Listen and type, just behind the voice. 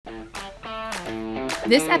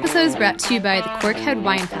This episode is brought to you by the Corkhead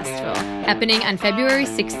Wine Festival, happening on February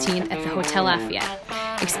 16th at the Hotel Lafayette.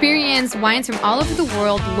 Experience wines from all over the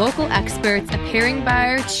world, local experts, a pairing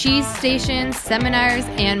bar, cheese stations, seminars,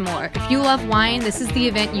 and more. If you love wine, this is the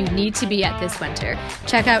event you need to be at this winter.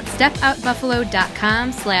 Check out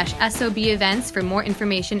stepoutbuffalo.com/SOB events for more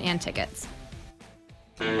information and tickets.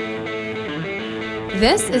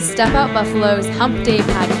 This is Step Out Buffalo's Hump Day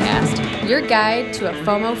podcast, your guide to a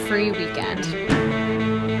FOMO-free weekend.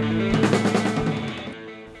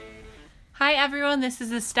 Hi everyone, this is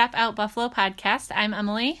the Step Out Buffalo podcast. I'm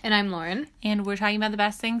Emily. And I'm Lauren. And we're talking about the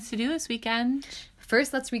best things to do this weekend.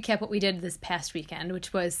 First, let's recap what we did this past weekend,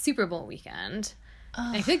 which was Super Bowl weekend.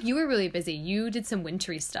 I think you were really busy. You did some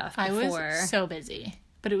wintry stuff before. I was so busy,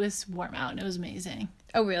 but it was warm out and it was amazing.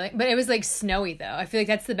 Oh, really? But it was like snowy, though. I feel like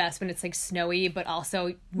that's the best when it's like snowy, but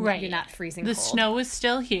also you're not freezing cold. The snow was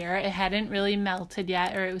still here. It hadn't really melted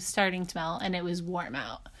yet, or it was starting to melt, and it was warm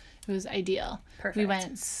out. It was ideal. Perfect. We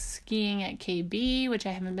went skiing at KB, which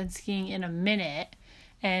I haven't been skiing in a minute,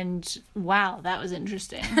 and wow, that was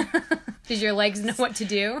interesting. Did your legs know what to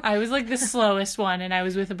do? I was like the slowest one, and I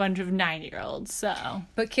was with a bunch of 9-year-olds, so.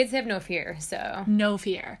 But kids have no fear, so. No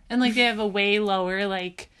fear. And like they have a way lower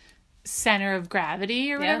like center of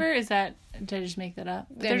gravity or whatever. Is that, did I just make that up?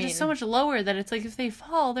 They're just so much lower that it's like if they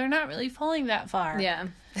fall, they're not really falling that far. Yeah.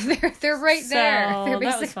 They're right there.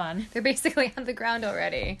 That was fun. They're basically on the ground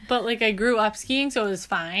already. But like I grew up skiing, so it was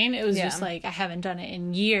fine. It was just like I haven't done it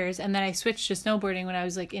in years. And then I switched to snowboarding when I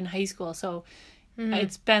was like in high school. So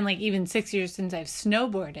it's been like even 6 years since I've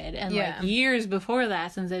snowboarded and like years before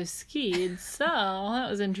that since I've skied. So that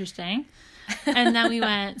was interesting. And then we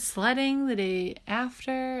went sledding the day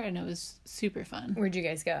after, and it was super fun. Where'd you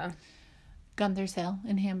guys go? Gunther's Hill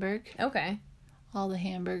in Hamburg. Okay. All the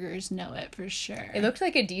hamburgers know it for sure. It looked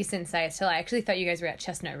like a decent sized hill. I actually thought you guys were at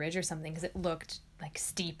Chestnut Ridge or something because it looked like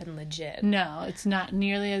steep and legit. No, it's not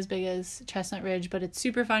nearly as big as Chestnut Ridge, but it's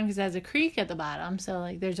super fun because it has a creek at the bottom, so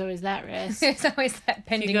like there's always that risk. There's always that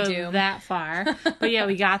pending doom. doom. If you go that far. But yeah,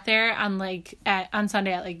 we got there on on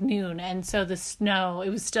Sunday at like noon, and so the snow, it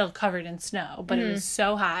was still covered in snow, but it was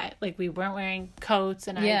so hot, like we weren't wearing coats,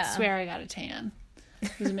 and I swear I got a tan.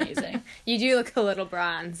 It was amazing. You do look a little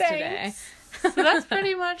bronzed today. So that's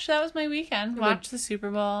pretty much, that was my weekend. Watched the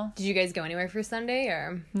Super Bowl. Did you guys go anywhere for Sunday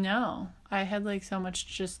or? No. I had like so much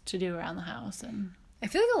just to do around the house, and I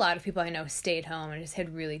feel like a lot of people I know stayed home and just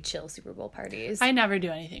had really chill Super Bowl parties. I never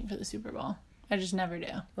do anything for the Super Bowl. I just never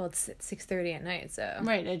do. Well, it's at 6:30 at night, so.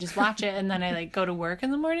 Right, I just watch it and then I like go to work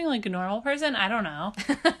in the morning like a normal person. I don't know.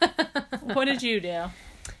 What did you do?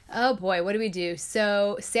 Oh boy, what did we do?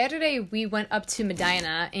 So Saturday we went up to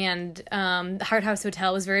Medina, and the Hard House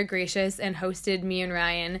Hotel was very gracious and hosted me and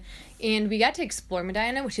Ryan, and we got to explore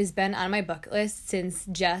Medina, which has been on my bucket list since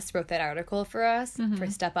Jess wrote that article for us for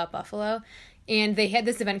Step Out Buffalo. And they had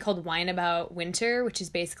this event called Wine About Winter, which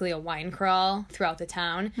is basically a wine crawl throughout the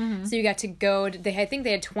town. So you got to go to, I think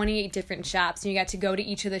they had 28 different shops, and you got to go to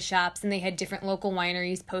each of the shops, and they had different local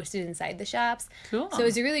wineries posted inside the shops. Cool. So it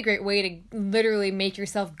was a really great way to literally make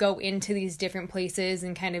yourself go into these different places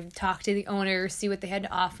and kind of talk to the owners, see what they had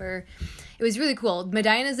to offer. It was really cool.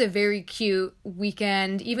 Medina is a very cute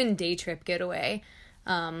weekend, even day trip getaway.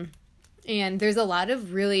 And there's a lot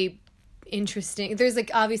of really interesting, there's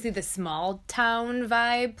like obviously the small town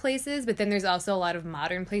vibe places, but then there's also a lot of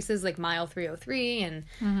modern places like Mile 303 and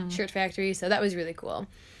Shirt Factory, so that was really cool.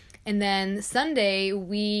 And then Sunday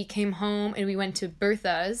we came home and we went to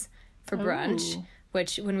Bertha's for brunch.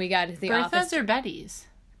 Which when we got to the office, Bertha's or Betty's?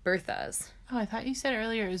 Bertha's. Oh, I thought you said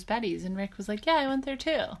earlier it was Betty's, and Rick was like, yeah, I went there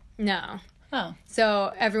too. No. Oh.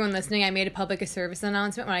 So everyone listening, I made a public service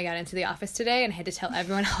announcement when I got into the office today, and I had to tell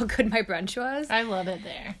everyone how good my brunch was. I love it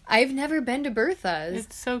there. I've never been to Bertha's.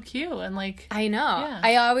 It's so cute, and like, I know. Yeah.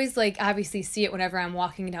 I always obviously see it whenever I'm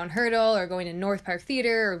walking down Hurdle or going to North Park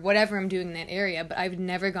Theater or whatever I'm doing in that area, but I've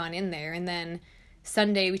never gone in there. And then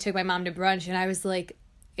Sunday we took my mom to brunch, and I was like,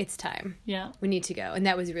 it's time. Yeah. We need to go. And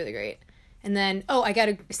that was really great. And then, I got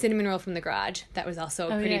a cinnamon roll from the garage. That was also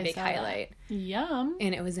a pretty big highlight. That. Yum.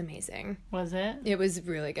 And it was amazing. Was it? It was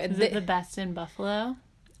really good. Is it the best in Buffalo?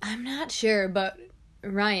 I'm not sure, but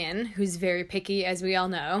Ryan, who's very picky, as we all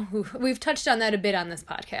know, we've touched on that a bit on this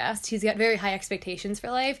podcast. He's got very high expectations for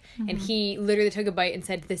life, and he literally took a bite and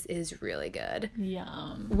said, this is really good.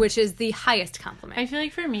 Yum. Which is the highest compliment. I feel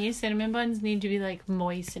like for me, cinnamon buns need to be like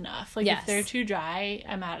moist enough. Like if they're too dry,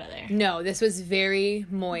 I'm out of there. No, this was very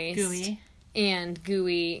moist. Gooey. And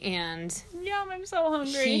gooey and yum, I'm so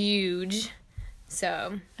hungry. Huge.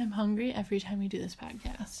 So I'm hungry every time we do this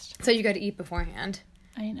podcast. So you got to eat beforehand.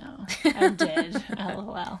 I know. I did.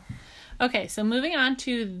 LOL. Okay, so moving on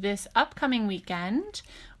to this upcoming weekend,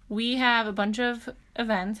 we have a bunch of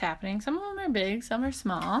events happening. Some of them are big, some are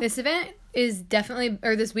small. This weekend is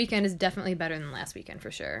definitely better than last weekend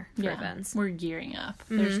for sure for events. We're gearing up.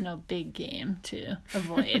 Mm-hmm. There's no big game to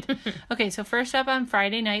avoid. Okay, so first up on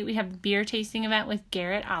Friday night, we have a beer tasting event with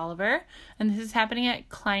Garrett Oliver, and this is happening at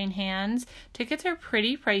Kleinhans. Tickets are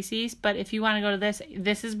pretty pricey, but if you want to go to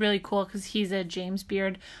this is really cool because he's a James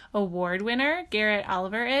Beard Award winner. Garrett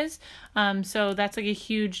Oliver is. So that's like a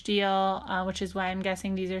huge deal, which is why I'm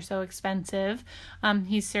guessing these are so expensive.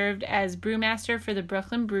 He's served as brewmaster for the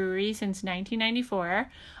Brooklyn Brewery since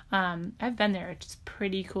 1994. I've been there. It's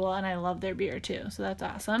pretty cool, and I love their beer, too, so that's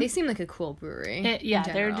awesome. They seem like a cool brewery.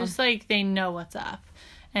 They're just like, they know what's up.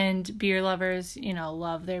 And beer lovers,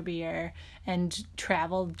 love their beer and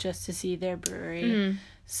travel just to see their brewery. Mm-hmm.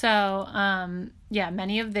 So,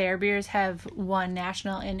 many of their beers have won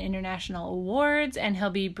national and international awards, and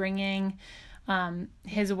he'll be bringing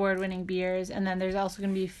his award-winning beers, and then there's also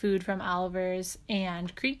going to be food from Oliver's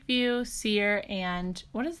and Creekview, Sear, and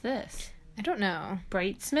what is this? I don't know.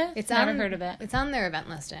 Brightsmith? Never heard of it. It's on their event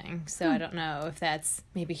listing, so I don't know if that's,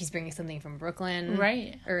 maybe he's bringing something from Brooklyn.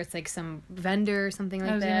 Right. Or it's like some vendor or something like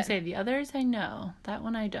that. I was going to say, the others I know. That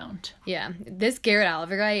one I don't. Yeah. This Garrett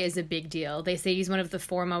Oliver guy is a big deal. They say he's one of the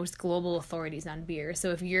foremost global authorities on beer.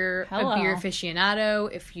 So if you're a beer aficionado,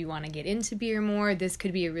 if you want to get into beer more, this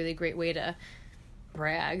could be a really great way to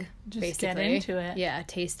brag, just basically. Get into it. Yeah,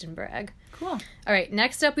 taste and brag. Cool. All right,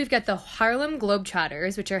 next up we've got the Harlem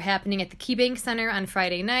Globetrotters, which are happening at the KeyBank Center on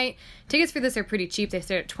Friday night. Tickets for this are pretty cheap. They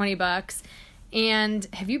start at $20. And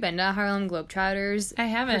have you been to a Harlem Globetrotters I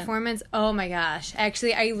haven't. performance? Oh my gosh.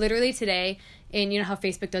 Actually, I literally today, and you know how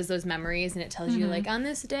Facebook does those memories and it tells you like on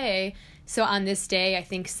this day. So on this day, I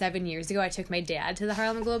think 7 years ago, I took my dad to the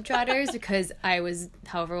Harlem Globetrotters because I was,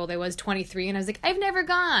 however old I was, 23, and I was like, I've never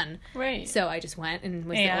gone. Right. So I just went and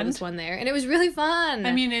was the oldest one there, and it was really fun.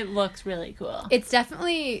 I mean, it looks really cool. It's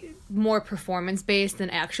definitely more performance-based than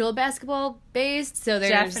actual basketball-based, so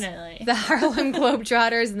there's definitely the Harlem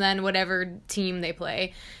Globetrotters and then whatever team they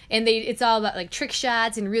play. And it's all about, like, trick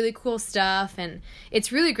shots and really cool stuff, and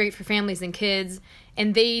it's really great for families and kids.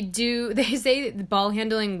 And they say ball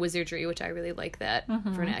handling wizardry, which I really like that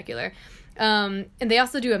vernacular. And they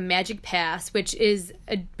also do a magic pass, which is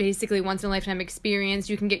basically once-in-a-lifetime experience.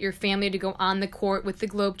 You can get your family to go on the court with the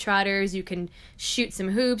Globetrotters. You can shoot some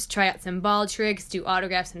hoops, try out some ball tricks, do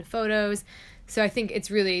autographs and photos. So I think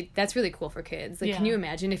that's really cool for kids. Like, can you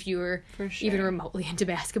imagine if you were even remotely into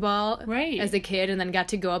basketball as a kid and then got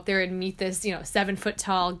to go up there and meet this, 7-foot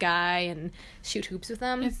tall guy and shoot hoops with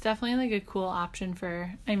them? It's definitely like a cool option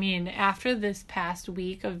after this past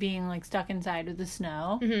week of being like stuck inside with the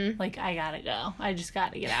snow, like I gotta go. I just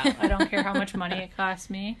gotta get out. I don't care how much money it costs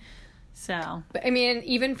me. So, but I mean,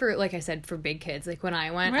 even for, like I said, for big kids, like when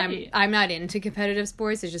I went, I'm not into competitive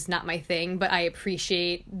sports. It's just not my thing, but I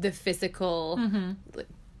appreciate the physical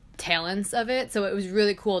talents of it. So it was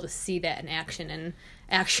really cool to see that in action and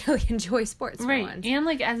actually enjoy sports for once. And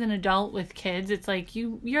like as an adult with kids, it's like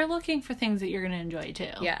you're looking for things that you're going to enjoy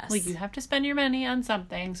too. Yes. Like you have to spend your money on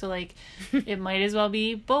something. So like it might as well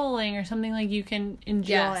be bowling or something like you can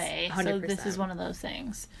enjoy. Yes, 100%. So this is one of those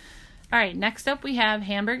things. All right, next up we have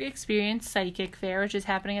Hamburg Experience Psychic Fair, which is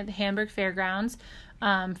happening at the Hamburg Fairgrounds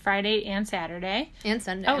Friday and Saturday. And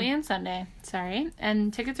Sunday. Oh, and Sunday. Sorry.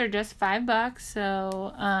 And tickets are just $5,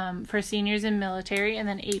 so for seniors and military, and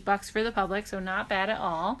then $8 for the public, so not bad at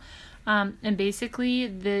all. And basically,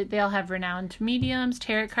 they'll have renowned mediums,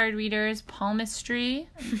 tarot card readers, palmistry.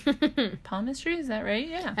 Palmistry, is that right?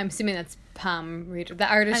 Yeah. I'm assuming that's palm reader.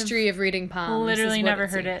 The artistry of reading palms. Literally never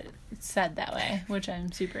heard it said that way, which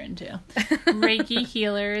I'm super into. Reiki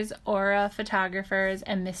healers, aura photographers,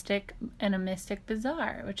 and a mystic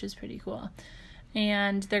bazaar, which is pretty cool.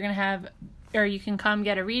 And they're going to have, or you can come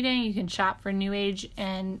get a reading. You can shop for New Age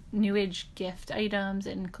gift items,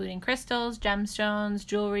 including crystals, gemstones,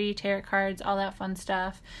 jewelry, tarot cards, all that fun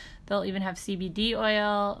stuff. They'll even have CBD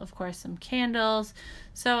oil, of course, some candles.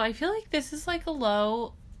 So I feel like this is like a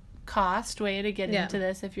low cost way to get into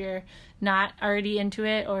this if you're not already into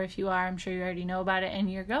it, or if you are, I'm sure you already know about it and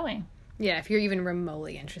you're going. Yeah, if you're even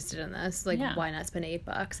remotely interested in this, why not spend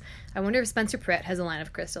 $8? I wonder if Spencer Pratt has a line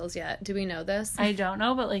of crystals yet. Do we know this? I don't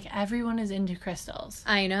know, but everyone is into crystals.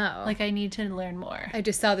 I know. I need to learn more. I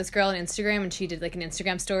just saw this girl on Instagram, and she did an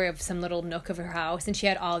Instagram story of some little nook of her house, and she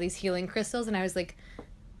had all these healing crystals, and I was like,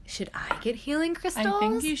 should I get healing crystals? I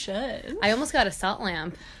think you should. I almost got a salt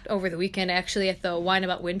lamp over the weekend, actually, at the Wine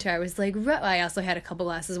About Winter. I was like, I also had a couple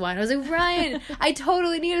glasses of wine. I was like, Ryan, I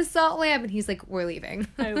totally need a salt lamp. And he's like, we're leaving.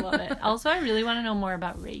 I love it. Also, I really want to know more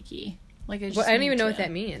about Reiki. I don't even know what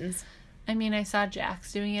that means. I mean, I saw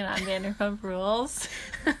Jax doing it on Vanderpump Rules.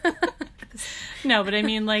 No, but I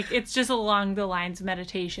mean, like, it's just along the lines of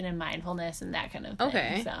meditation and mindfulness and that kind of thing.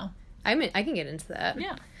 Okay. So I can get into that.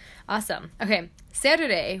 Yeah. Awesome. Okay,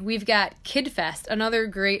 Saturday, we've got Kid Fest, another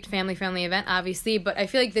great family-friendly event, obviously, but I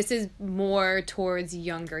feel like this is more towards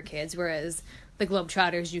younger kids, whereas the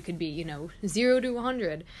Globetrotters, you could be, 0 to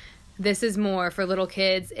 100. This is more for little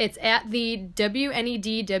kids. It's at the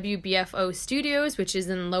WNED WBFO Studios, which is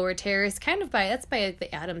in Lower Terrace, that's by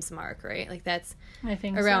the Adams Mark, right? Like, that's I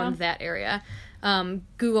think around that area.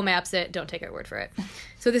 Google Maps it. Don't take our word for it.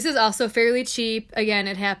 So this is also fairly cheap. Again,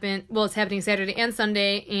 it's happening Saturday and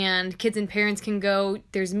Sunday, and kids and parents can go.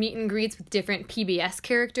 There's meet and greets with different PBS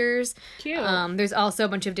characters. Cute. There's also a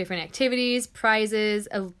bunch of different activities, prizes.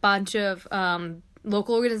 A bunch of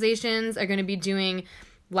local organizations are going to be doing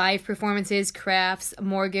live performances, crafts,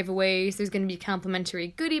 more giveaways. There's going to be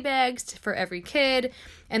complimentary goodie bags for every kid.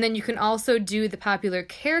 And then you can also do the popular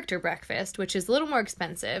character breakfast, which is a little more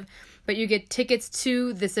expensive, but you get tickets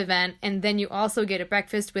to this event, and then you also get a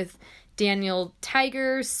breakfast with Daniel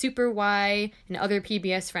Tiger, Super Y, and other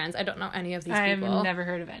PBS friends. I don't know any of these people. I've never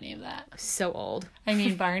heard of any of that. So old. I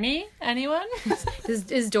mean, Barney? Anyone?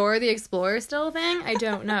 Is Dora the Explorer still a thing? I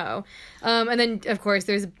don't know. And then, of course,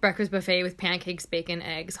 there's a breakfast buffet with pancakes, bacon,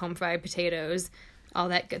 eggs, home-fried potatoes, all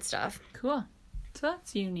that good stuff. Cool. So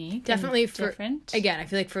that's unique. Definitely different. Again, I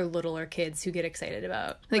feel like for littler kids who get excited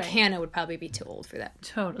about... Like, right. Hannah would probably be too old for that.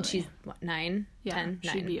 Totally. And she's, 9? Yeah, 10?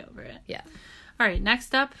 9. She'd be over it. Yeah. All right,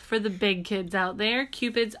 next up, for the big kids out there,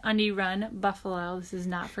 Cupid's Undie Run Buffalo. This is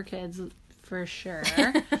not for kids, for sure.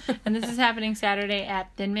 And this is happening Saturday at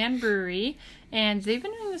Thin Man Brewery. And they've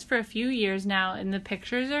been doing this for a few years now, and the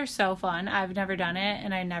pictures are so fun. I've never done it,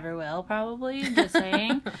 and I never will, probably, just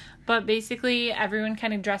saying. But basically, everyone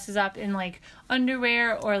kind of dresses up in, like,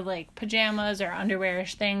 underwear or, like, pajamas or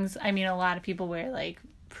underwearish things. I mean, a lot of people wear, like,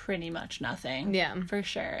 pretty much nothing. Yeah. For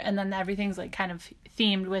sure. And then everything's, like, kind of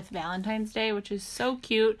themed with Valentine's Day, which is so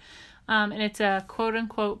cute. And it's a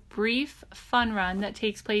quote-unquote brief fun run that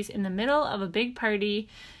takes place in the middle of a big party,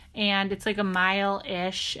 and it's like a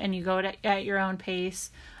mile-ish, and you go at your own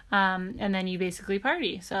pace, and then you basically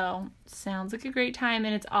party. So, sounds like a great time,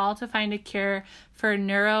 and it's all to find a cure for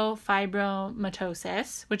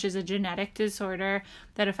neurofibromatosis, which is a genetic disorder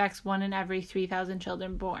that affects 1 in every 3,000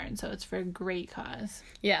 children born. So, it's for a great cause.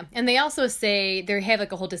 Yeah, and they also say, they have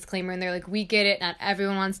like a whole disclaimer, and they're like, we get it, not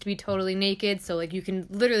everyone wants to be totally naked, so like you can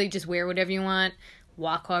literally just wear whatever you want,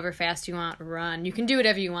 walk however fast you want, run. You can do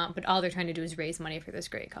whatever you want, but all they're trying to do is raise money for this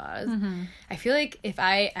great cause. Mm-hmm. I feel like if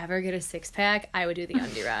I ever get a 6-pack, I would do the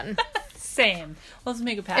Undie Run. Same. Let's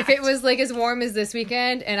make a pact. If it was like as warm as this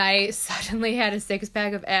weekend and I suddenly had a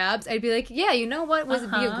 6-pack of abs, I'd be like, yeah, you know what would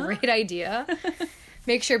be a great idea?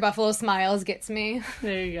 Make sure Buffalo Smiles gets me.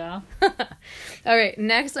 There you go. All right,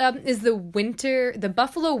 next up is the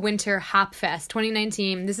Buffalo Winter Hop Fest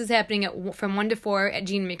 2019. This is happening from 1 to 4 at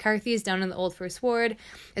Gene McCarthy's down in the Old First Ward.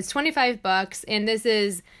 It's $25, and this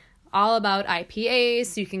is all about IPAs,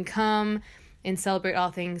 so you can come and celebrate all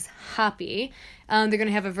things hoppy. They're going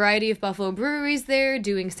to have a variety of Buffalo breweries there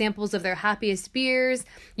doing samples of their hoppiest beers.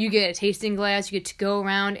 You get a tasting glass. You get to go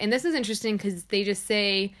around. And this is interesting because they just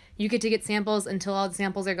say you get to get samples until all the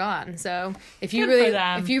samples are gone. So if you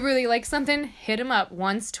really like something, hit them up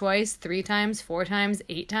once, twice, 3 times, 4 times,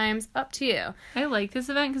 8 times, up to you. I like this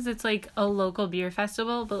event because it's like a local beer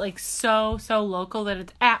festival, but like so local that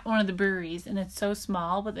it's at one of the breweries, and it's so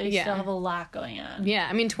small, but they still have a lot going on. Yeah,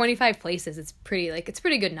 I mean 25 places. It's a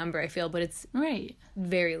pretty good number, I feel, but it's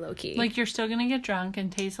very low key. Like you're still gonna get drunk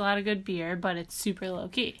and taste a lot of good beer, but it's super low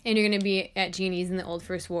key. And you're gonna be at Jeannie's in the Old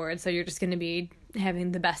First Ward, so you're just gonna be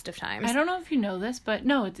having the best of times. I don't know if you know this, but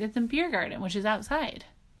no, it's in Beer Garden, which is outside.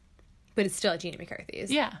 But it's still at Jeannie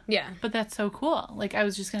McCarthy's. Yeah. Yeah. But that's so cool. Like, I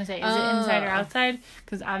was just going to say, is it inside or outside?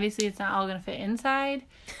 Because obviously it's not all going to fit inside.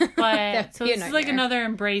 But, so this is like another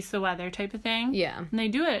embrace the weather type of thing. Yeah. And they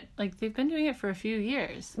do it, like, they've been doing it for a few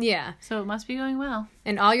years. Yeah. So it must be going well.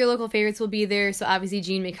 And all your local favorites will be there. So obviously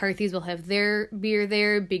Gene McCarthy's will have their beer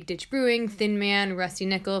there. Big Ditch Brewing, Thin Man, Rusty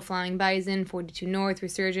Nickel, Flying Bison, 42 North,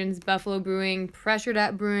 Resurgence, Buffalo Brewing, Pressure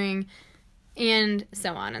Dot Brewing, and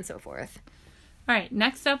so on and so forth. All right,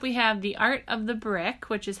 next up we have The Art of the Brick,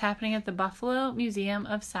 which is happening at the Buffalo Museum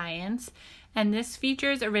of Science. And this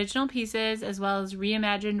features original pieces as well as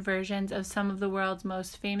reimagined versions of some of the world's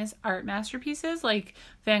most famous art masterpieces, like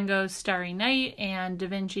Van Gogh's Starry Night and Da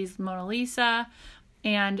Vinci's Mona Lisa.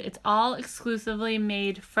 And it's all exclusively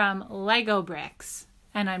made from Lego bricks.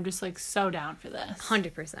 And I'm just, like, so down for this.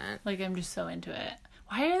 100%. Like, I'm just so into it.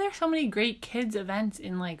 Why are there so many great kids events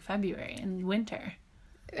in, like, February and winter?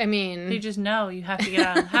 I mean... They just know you have to get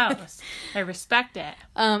out of the house. I respect it.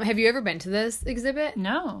 Have you ever been to this exhibit?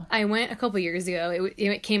 No. I went a couple years ago.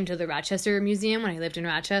 It came to the Rochester Museum when I lived in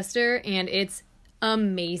Rochester, and it's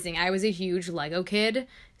amazing. I was a huge Lego kid,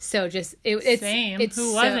 so just... Same.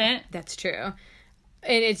 Who wasn't? That's true.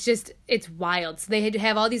 And it's wild. So they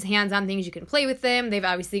have all these hands-on things you can play with them. They've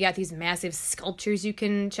obviously got these massive sculptures you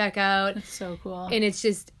can check out. It's so cool. And it's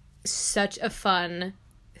just such a fun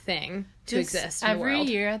thing to exist in the world.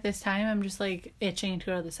 Every year at this time, I'm just like itching to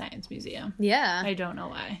go to the Science Museum. Yeah. I don't know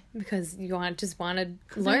why. Because you want to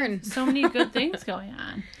learn. So many good things going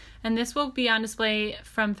on. And this will be on display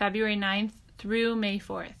from February 9th through May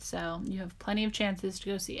 4th. So you have plenty of chances to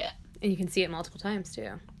go see it. And you can see it multiple times,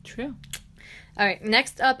 too. True. All right,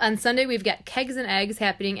 next up on Sunday, we've got Kegs and Eggs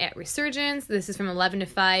happening at Resurgence. This is from 11 to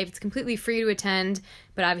 5. It's completely free to attend,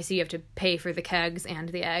 but obviously you have to pay for the kegs and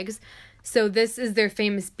the eggs. So this is their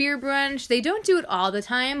famous beer brunch. They don't do it all the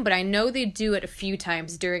time, but I know they do it a few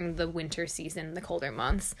times during the winter season, the colder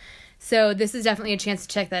months. So this is definitely a chance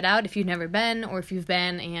to check that out if you've never been, or if you've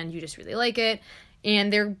been and you just really like it.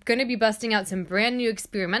 And they're going to be busting out some brand new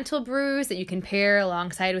experimental brews that you can pair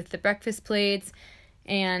alongside with the breakfast plates.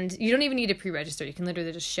 And you don't even need to pre-register. You can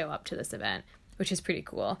literally just show up to this event, which is pretty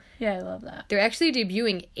cool. Yeah, I love that. They're actually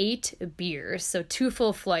debuting 8 beers, so 2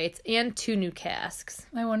 full flights and 2 new casks.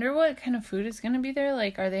 I wonder what kind of food is going to be there.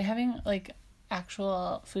 Like, are they having, like,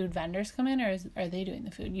 actual food vendors come in, or are they doing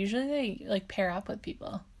the food? Usually they, like, pair up with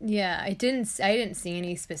people. Yeah, I didn't see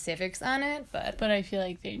any specifics on it, but I feel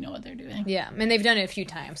like they know what they're doing. Yeah, and they've done it a few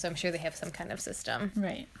times, so I'm sure they have some kind of system.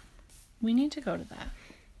 Right. We need to go to that.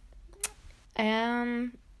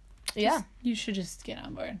 Yeah. You should just get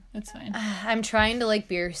on board. It's fine. I'm trying to like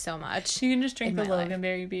beer so much. You can just drink the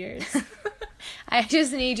Loganberry beers. I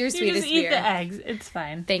just need your sweetest beer. You just eat the eggs. It's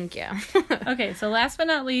fine. Thank you. Okay, so last but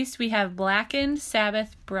not least, we have Blackened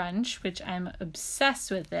Sabbath Brunch, which I'm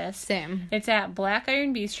obsessed with this. Same. It's at Black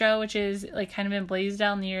Iron Bistro, which is like kind of in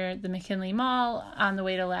Blaisdell near the McKinley Mall on the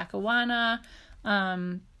way to Lackawanna.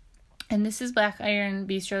 And this is Black Iron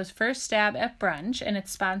Bistro's first stab at brunch, and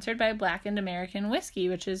it's sponsored by Blackened American Whiskey,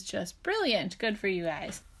 which is just brilliant. Good for you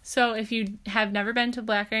guys. So if you have never been to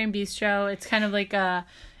Black Iron Bistro, it's kind of like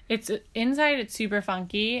it's inside, it's super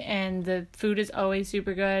funky, and the food is always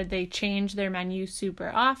super good. They change their menu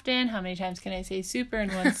super often. How many times can I say super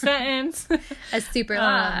in one sentence? A super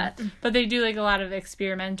lot. But they do like a lot of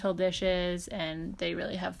experimental dishes, and they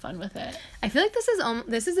really have fun with it. I feel like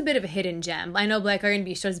this is a bit of a hidden gem. I know Black Iron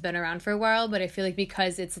Bistro's been around for a while, but I feel like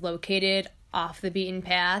because it's located off the beaten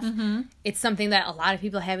path, it's something that a lot of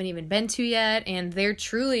people haven't even been to yet, and they're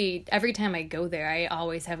truly, every time I go there, I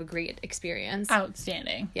always have a great experience.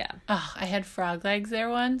 Outstanding. Yeah. Oh, I had frog legs there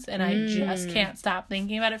once, and I just can't stop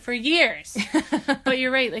thinking about it for years. But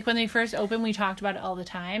you're right, like when they first opened, we talked about it all the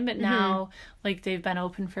time, but now, like, they've been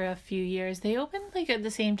open for a few years. They opened, like, at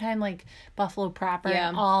the same time, like, Buffalo Proper,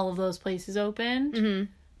 and all of those places opened.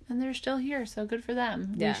 And they're still here, so good for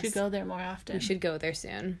them. Yes. We should go there more often. We should go there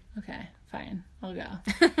soon. Okay, fine. I'll go.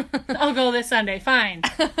 I'll go this Sunday. Fine.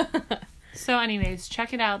 So anyways,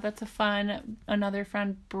 check it out. That's another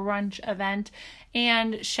fun brunch event.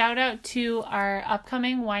 And shout out to our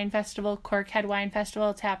upcoming wine festival, Corkhead Wine Festival.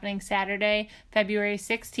 It's happening Saturday, February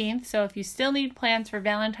 16th. So if you still need plans for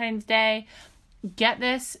Valentine's Day, get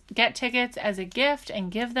tickets as a gift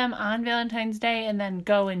and give them on Valentine's Day, and then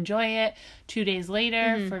go enjoy it 2 days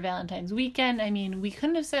later for Valentine's weekend. I mean, we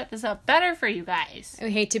couldn't have set this up better for you guys. We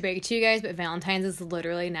hate to break it to you guys, but Valentine's is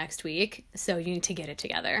literally next week, so you need to get it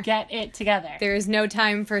together. Get it together. There is no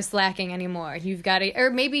time for slacking anymore. You've got to, or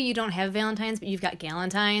maybe you don't have Valentine's, but you've got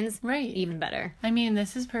Galentine's. Right. Even better. I mean,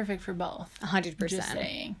 this is perfect for both. 100%. Just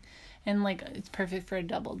saying. And, like, it's perfect for a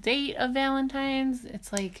double date of Valentine's.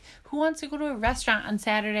 It's like, who wants to go to a restaurant on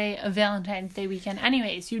Saturday of Valentine's Day weekend?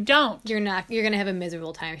 Anyways, you don't. You're going to have a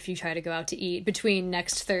miserable time if you try to go out to eat between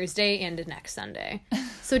next Thursday and next Sunday.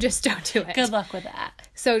 So just don't do it. Good luck with that.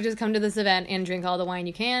 So just come to this event and drink all the wine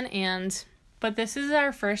you can, and... But this is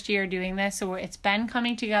our first year doing this, so it's been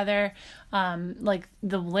coming together. Like,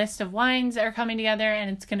 the list of wines are coming together,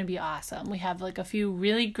 and it's going to be awesome. We have, like, a few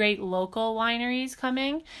really great local wineries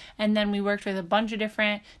coming, and then we worked with a bunch of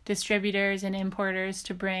different distributors and importers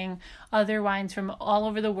to bring other wines from all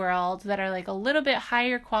over the world that are, like, a little bit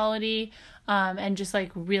higher quality, and just,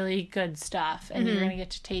 like, really good stuff. And you're going to get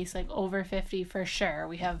to taste, like, over 50 for sure.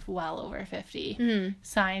 We have well over 50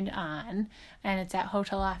 signed on. And it's at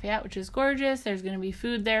Hotel Lafayette, which is gorgeous. There's going to be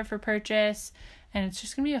food there for purchase. And it's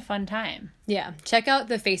just going to be a fun time. Yeah, check out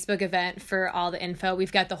the Facebook event for all the info.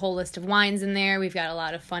 We've got the whole list of wines in there. We've got a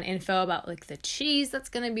lot of fun info about like the cheese that's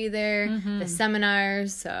going to be there, the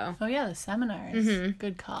seminars. So oh yeah, the seminars.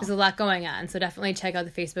 Good call. There's a lot going on, so definitely check out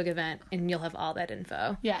the Facebook event, and you'll have all that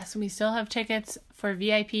info. Yes, we still have tickets for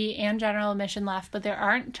VIP and general admission left, but there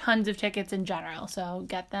aren't tons of tickets in general, so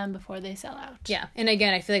get them before they sell out. Yeah, and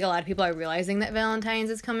again, I feel like a lot of people are realizing that Valentine's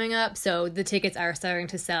is coming up, so the tickets are starting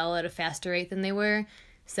to sell at a faster rate than they were.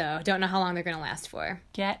 So don't know how long they're going to last for.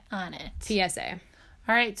 Get on it. PSA.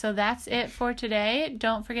 All right, so that's it for today.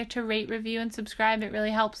 Don't forget to rate, review, and subscribe. It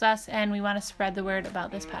really helps us, and we want to spread the word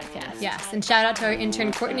about this podcast. Yes, and shout out to our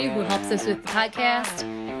intern, Courtney, who helps us with the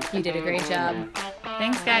podcast. You did a great job.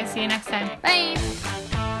 Thanks, guys. See you next time. Bye.